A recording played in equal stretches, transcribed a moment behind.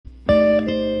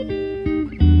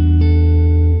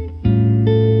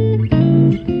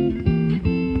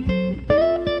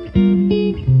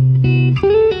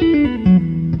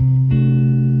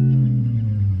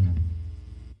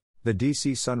The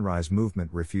DC Sunrise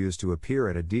Movement refused to appear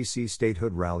at a DC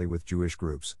statehood rally with Jewish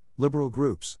groups, liberal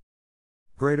groups.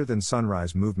 Greater Than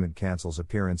Sunrise Movement cancels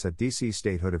appearance at DC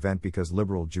statehood event because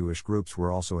liberal Jewish groups were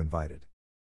also invited.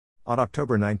 On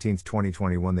October 19,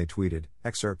 2021 they tweeted,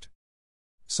 excerpt,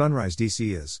 Sunrise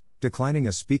DC is declining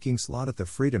a speaking slot at the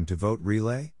Freedom to Vote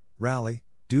Relay rally,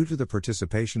 due to the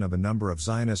participation of a number of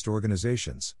Zionist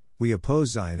organizations. We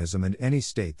oppose Zionism in any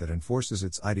state that enforces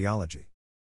its ideology.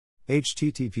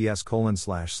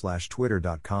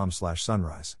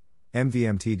 https://twitter.com/sunrise.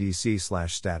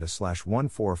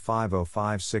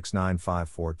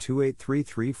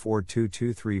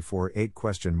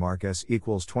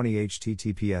 mvmtdc/status/1450569542833422348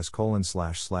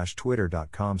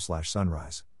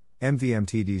 https://twitter.com/sunrise.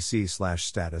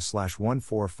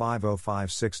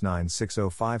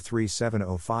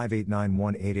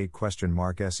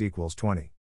 mvmtdc/status/1450569605370589188 s=20.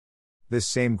 This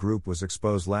same group was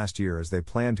exposed last year as they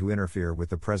planned to interfere with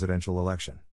the presidential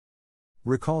election.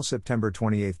 Recall September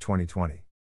 28, 2020.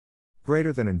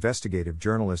 Greater Than investigative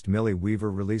journalist Millie Weaver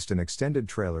released an extended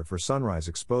trailer for Sunrise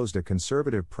exposed a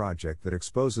conservative project that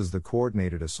exposes the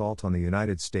coordinated assault on the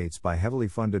United States by heavily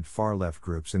funded far-left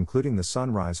groups including the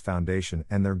Sunrise Foundation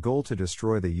and their goal to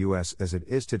destroy the U.S. as it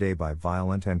is today by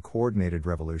violent and coordinated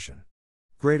revolution.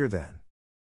 Greater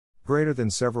Than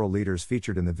several leaders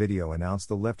featured in the video announced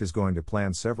the left is going to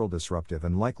plan several disruptive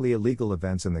and likely illegal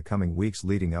events in the coming weeks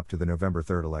leading up to the November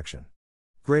 3rd election.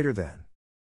 Greater Than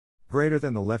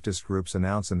the leftist groups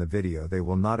announce in the video they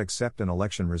will not accept an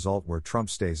election result where Trump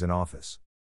stays in office.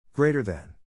 Greater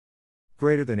than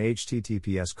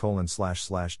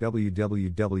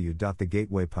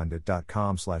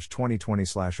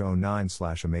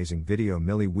https://www.thegatewaypundit.com/2020/09/amazing video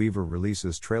Millie Weaver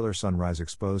releases trailer Sunrise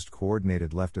exposed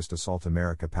coordinated leftist assault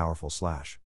America powerful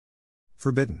 /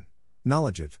 forbidden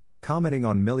knowledge commenting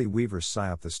on Millie Weaver's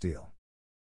PSYOP The Steal.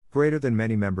 Greater Than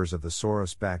many members of the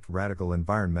Soros-backed radical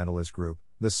environmentalist group,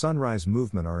 the Sunrise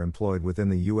Movement are employed within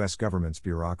the U.S. government's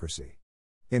bureaucracy.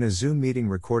 In a Zoom meeting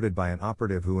recorded by an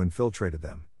operative who infiltrated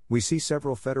them, we see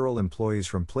several federal employees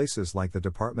from places like the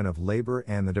Department of Labor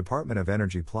and the Department of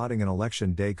Energy plotting an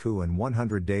election day coup and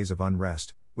 100 days of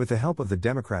unrest, with the help of the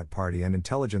Democrat Party and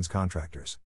intelligence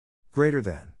contractors. Greater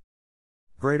than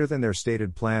their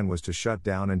stated plan was to shut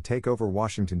down and take over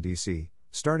Washington, D.C.,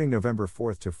 starting November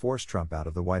 4 to force Trump out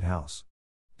of the White House.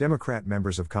 Democrat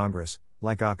members of Congress,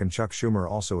 like Ock and Chuck Schumer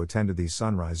also attended these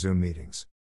Sunrise Zoom meetings.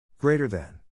 Greater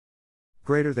than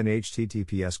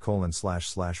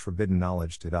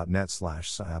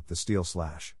https://forbiddenknowledge.net/PSYOP-the-Steal/.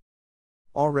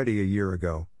 Already a year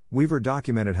ago, Weaver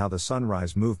documented how the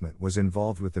Sunrise Movement was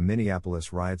involved with the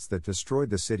Minneapolis riots that destroyed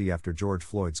the city after George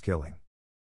Floyd's killing.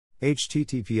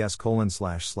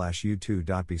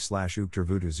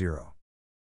 https://u2.b/uktervoodoo0.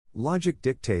 Logic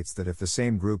dictates that if the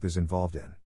same group is involved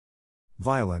in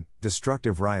violent,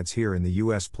 destructive riots here in the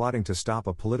U.S. plotting to stop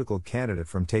a political candidate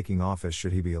from taking office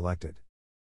should he be elected,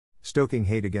 stoking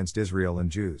hate against Israel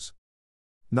and Jews.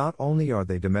 Not only are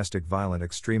they domestic violent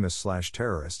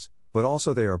extremists/terrorists, but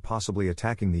also they are possibly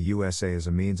attacking the USA as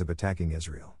a means of attacking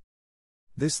Israel.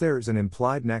 There is an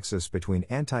implied nexus between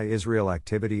anti-Israel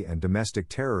activity and domestic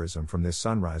terrorism from this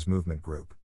Sunrise Movement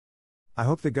group. I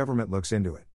hope the government looks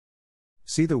into it.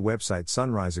 See the website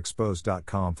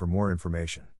sunriseexposed.com for more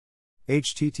information.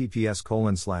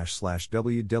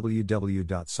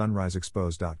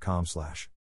 https://www.sunriseexposed.com/.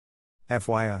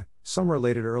 FYI, some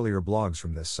related earlier blogs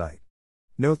from this site.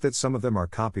 Note that some of them are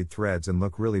copied threads and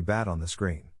look really bad on the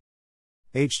screen.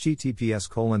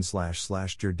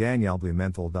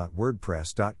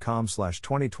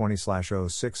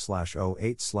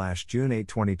 https://jordanielblumenthal.wordpress.com/2020/06/08/June 8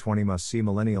 2020 must see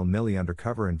Millennial Millie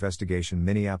Undercover Investigation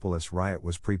Minneapolis Riot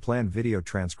was pre-planned video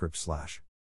transcript /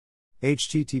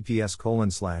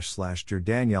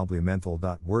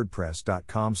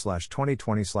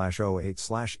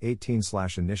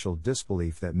 https://jordanielblumenthal.wordpress.com/2020/08/18/ Initial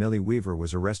disbelief that Millie Weaver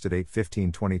was arrested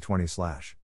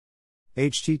 8/15/2020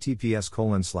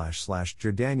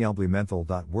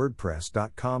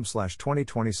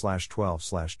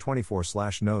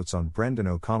 https://jordanielblumenthal.wordpress.com/2020/12/24/ Notes on Brendan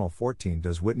O'Connell 14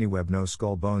 Does Whitney Webb know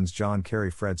Skull Bones John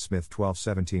Kerry Fred Smith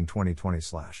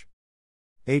 12/17/2020/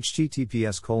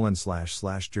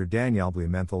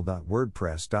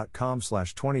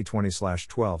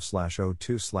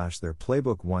 https://jordanielblumenthal.wordpress.com/2020/12/02/ Their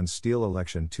Playbook 1 Steal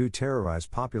Election 2 Terrorize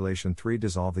Population 3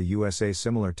 Dissolve the USA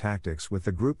Similar tactics with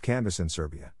the group Canvas in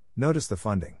Serbia. Notice the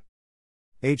funding.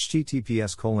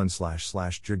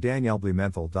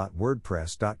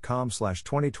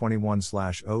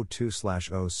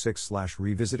 https://jordanielblumenthal.wordpress.com/2021/02/06/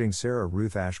 Revisiting Sarah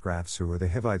Ruth Ashcraft's Who Are the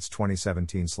Hivites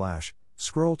 2017/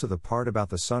 Scroll to the part about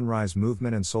the Sunrise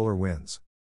Movement and solar winds.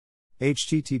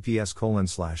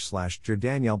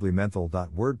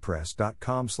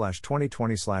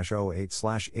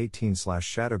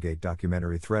 https://jordanielblumenthal.wordpress.com/2020/08/18/Shadowgate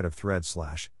documentary thread of thread/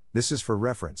 This is for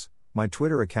reference, my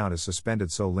Twitter account is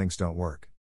suspended so links don't work.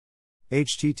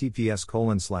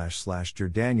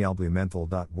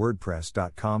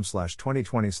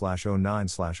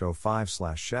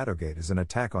 https://jordanielblumenthal.wordpress.com/2020/09/05/ Shadowgate is an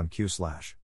attack on Q/.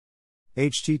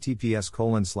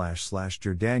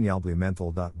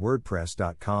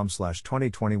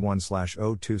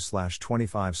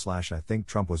 https://jordanielblumenthal.wordpress.com/2021/02/25/ I think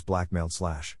Trump was blackmailed/.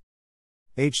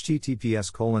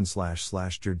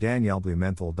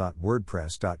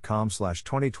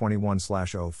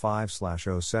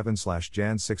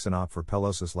 https://jordanielblumenthal.wordpress.com/2021/05/07/Jan 6 and op for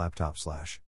Pelosi's laptop/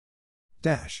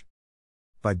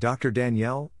 By Dr.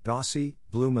 Danielle Dossie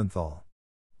Blumenthal.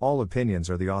 All opinions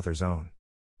are the author's own.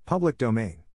 Public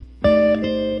domain.